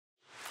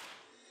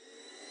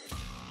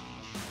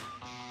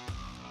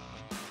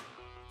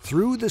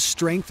Through the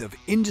strength of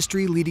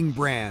industry-leading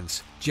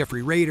brands,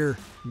 Jeffrey Rader,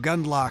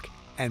 Gundlach,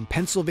 and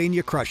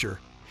Pennsylvania Crusher,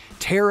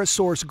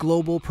 TerraSource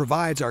Global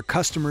provides our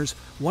customers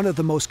one of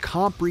the most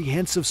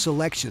comprehensive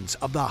selections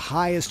of the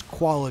highest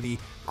quality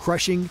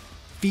crushing,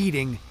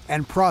 feeding,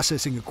 and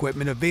processing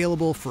equipment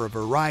available for a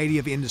variety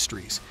of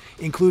industries,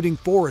 including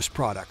forest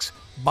products,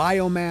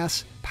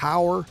 biomass,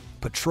 power,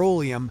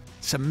 petroleum,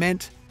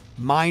 cement,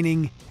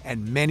 mining,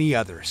 and many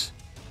others.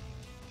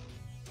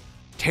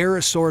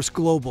 TerraSource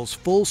Global's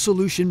full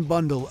solution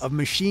bundle of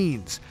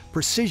machines,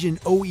 precision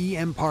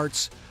OEM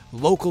parts,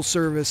 local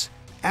service,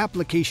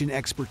 application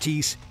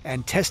expertise,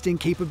 and testing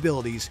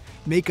capabilities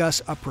make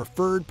us a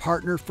preferred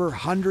partner for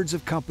hundreds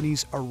of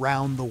companies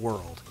around the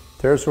world.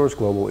 TerraSource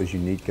Global is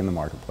unique in the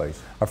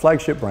marketplace. Our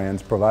flagship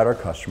brands provide our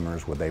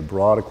customers with a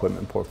broad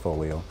equipment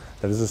portfolio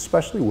that is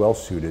especially well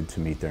suited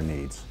to meet their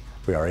needs.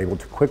 We are able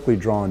to quickly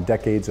draw on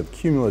decades of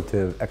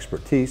cumulative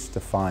expertise to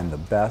find the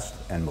best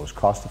and most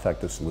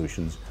cost-effective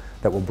solutions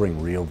that will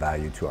bring real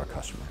value to our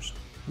customers.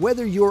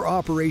 Whether your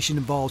operation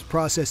involves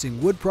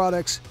processing wood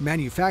products,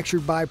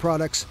 manufactured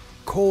byproducts,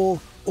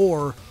 coal,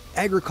 or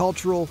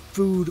agricultural,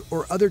 food,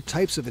 or other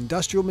types of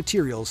industrial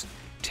materials,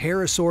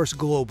 TerraSource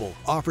Global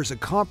offers a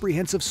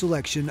comprehensive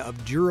selection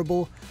of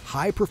durable,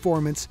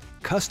 high-performance,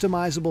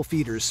 customizable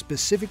feeders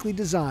specifically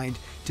designed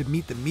to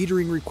meet the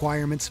metering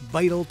requirements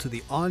vital to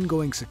the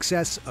ongoing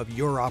success of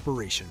your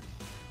operation.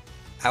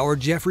 Our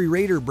Jeffrey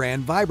Rader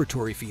brand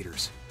vibratory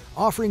feeders.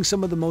 Offering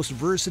some of the most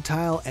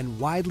versatile and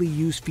widely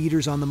used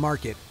feeders on the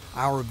market,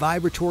 our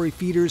vibratory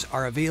feeders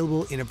are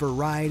available in a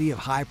variety of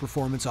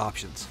high-performance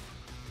options.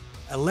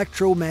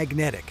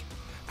 Electromagnetic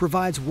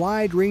provides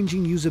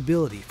wide-ranging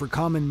usability for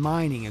common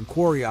mining and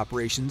quarry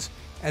operations,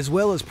 as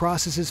well as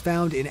processes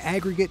found in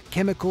aggregate,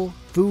 chemical,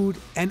 food,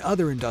 and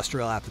other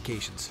industrial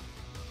applications.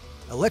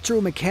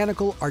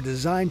 Electromechanical are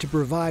designed to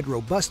provide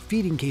robust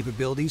feeding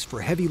capabilities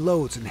for heavy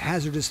loads in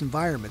hazardous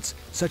environments,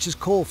 such as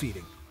coal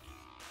feeding.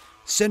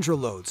 Central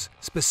loads,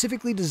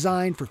 specifically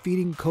designed for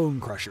feeding cone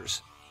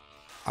crushers.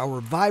 Our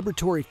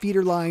vibratory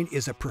feeder line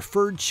is a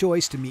preferred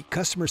choice to meet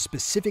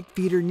customer-specific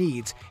feeder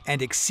needs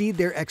and exceed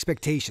their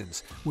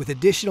expectations, with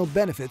additional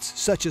benefits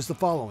such as the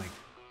following: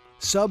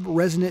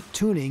 sub-resonant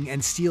tuning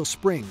and steel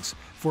springs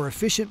for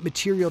efficient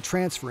material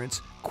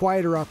transference,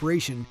 quieter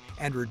operation,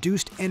 and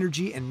reduced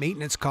energy and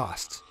maintenance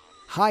costs.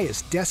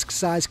 Highest desk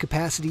size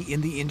capacity in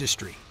the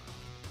industry.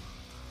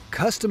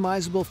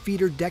 Customizable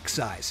feeder deck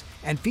size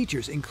and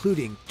features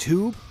including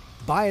tube,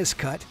 bias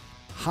cut,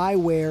 high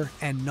wear,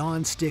 and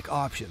non-stick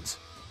options.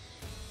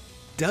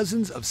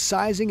 Dozens of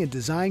sizing and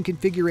design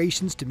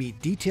configurations to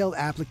meet detailed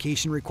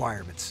application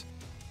requirements.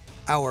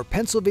 Our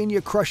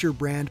Pennsylvania Crusher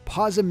brand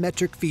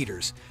posimetric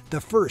feeders,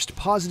 the first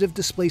positive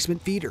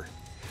displacement feeder,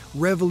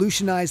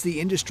 revolutionized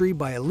the industry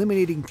by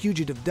eliminating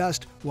fugitive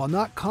dust while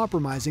not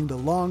compromising the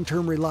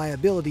long-term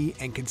reliability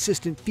and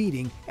consistent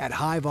feeding at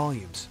high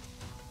volumes.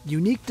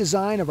 Unique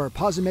design of our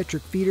posimetric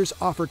feeders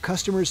offer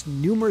customers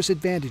numerous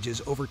advantages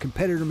over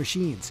competitor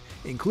machines,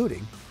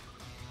 including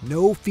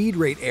no feed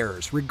rate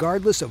errors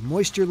regardless of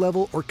moisture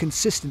level or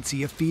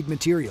consistency of feed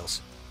materials.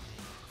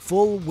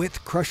 Full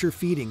width crusher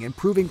feeding,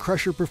 improving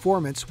crusher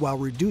performance while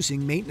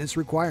reducing maintenance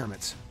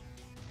requirements.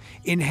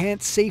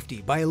 Enhance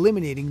safety by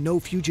eliminating no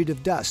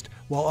fugitive dust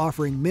while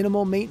offering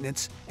minimal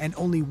maintenance and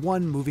only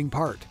one moving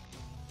part.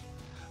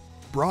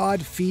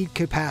 Broad feed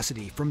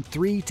capacity from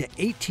 3 to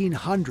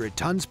 1,800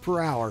 tons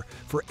per hour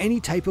for any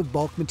type of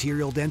bulk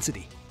material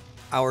density.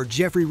 Our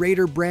Jeffrey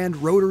Rader brand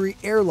rotary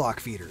airlock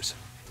feeders.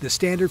 The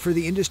standard for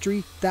the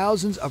industry,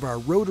 thousands of our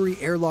rotary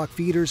airlock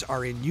feeders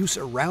are in use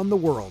around the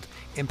world,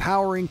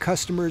 empowering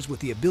customers with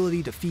the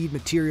ability to feed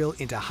material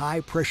into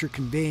high-pressure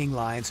conveying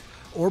lines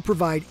or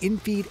provide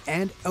in-feed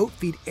and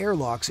out-feed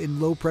airlocks in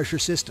low-pressure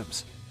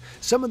systems.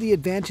 Some of the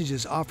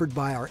advantages offered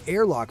by our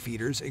airlock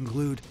feeders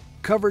include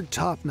covered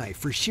top knife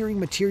for shearing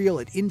material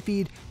at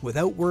in-feed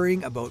without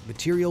worrying about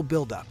material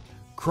buildup,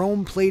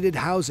 chrome-plated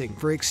housing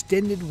for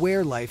extended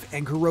wear life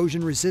and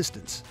corrosion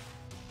resistance,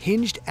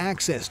 hinged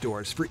access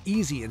doors for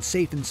easy and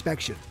safe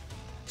inspection,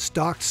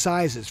 stocked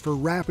sizes for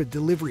rapid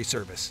delivery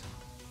service.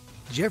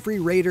 Jeffrey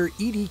Rader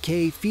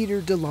EDK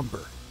Feeder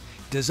Delumper,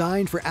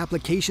 designed for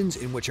applications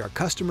in which our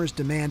customers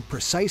demand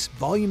precise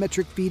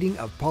volumetric feeding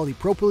of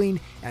polypropylene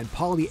and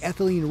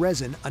polyethylene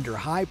resin under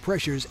high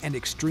pressures and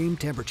extreme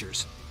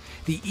temperatures.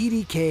 The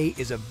EDK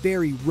is a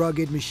very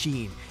rugged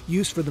machine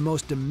used for the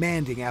most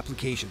demanding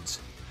applications.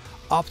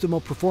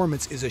 Optimal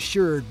performance is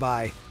assured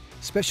by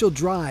special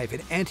drive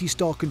and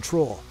anti-stall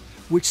control,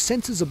 which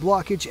senses a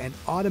blockage and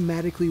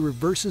automatically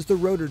reverses the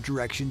rotor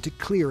direction to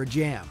clear a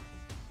jam.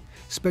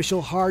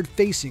 Special hard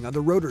facing on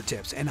the rotor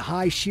tips and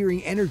high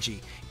shearing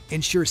energy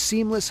ensure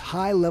seamless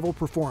high-level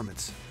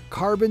performance.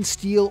 Carbon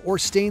steel or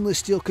stainless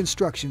steel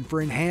construction for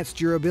enhanced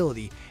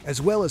durability,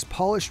 as well as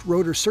polished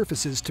rotor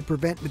surfaces to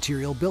prevent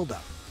material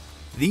buildup.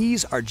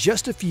 These are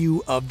just a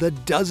few of the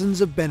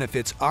dozens of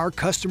benefits our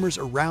customers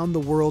around the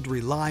world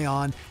rely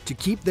on to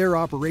keep their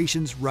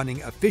operations running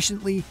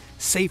efficiently,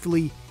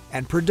 safely,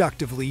 and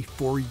productively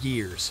for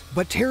years.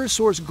 But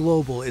TerraSource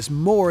Global is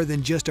more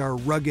than just our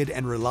rugged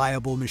and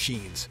reliable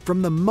machines.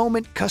 From the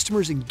moment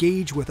customers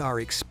engage with our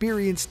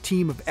experienced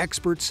team of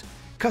experts,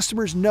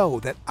 customers know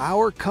that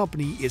our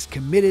company is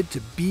committed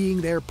to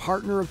being their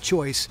partner of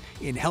choice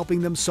in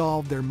helping them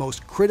solve their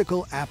most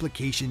critical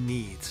application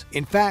needs.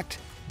 In fact,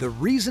 the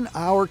reason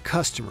our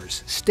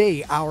customers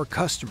stay our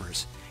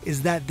customers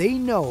is that they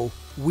know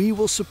we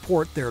will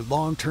support their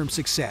long-term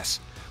success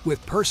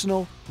with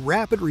personal,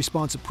 rapid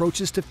response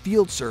approaches to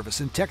field service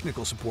and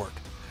technical support,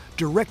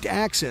 direct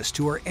access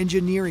to our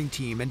engineering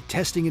team and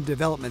testing and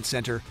development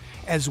center,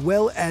 as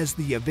well as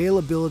the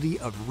availability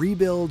of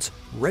rebuilds,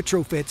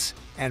 retrofits,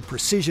 and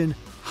precision,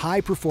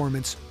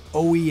 high-performance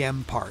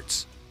OEM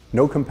parts.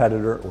 No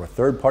competitor or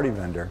third-party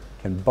vendor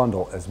can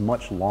bundle as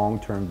much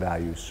long-term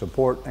value,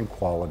 support, and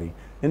quality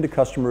into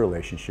customer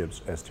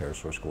relationships as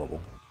TerraSource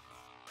Global.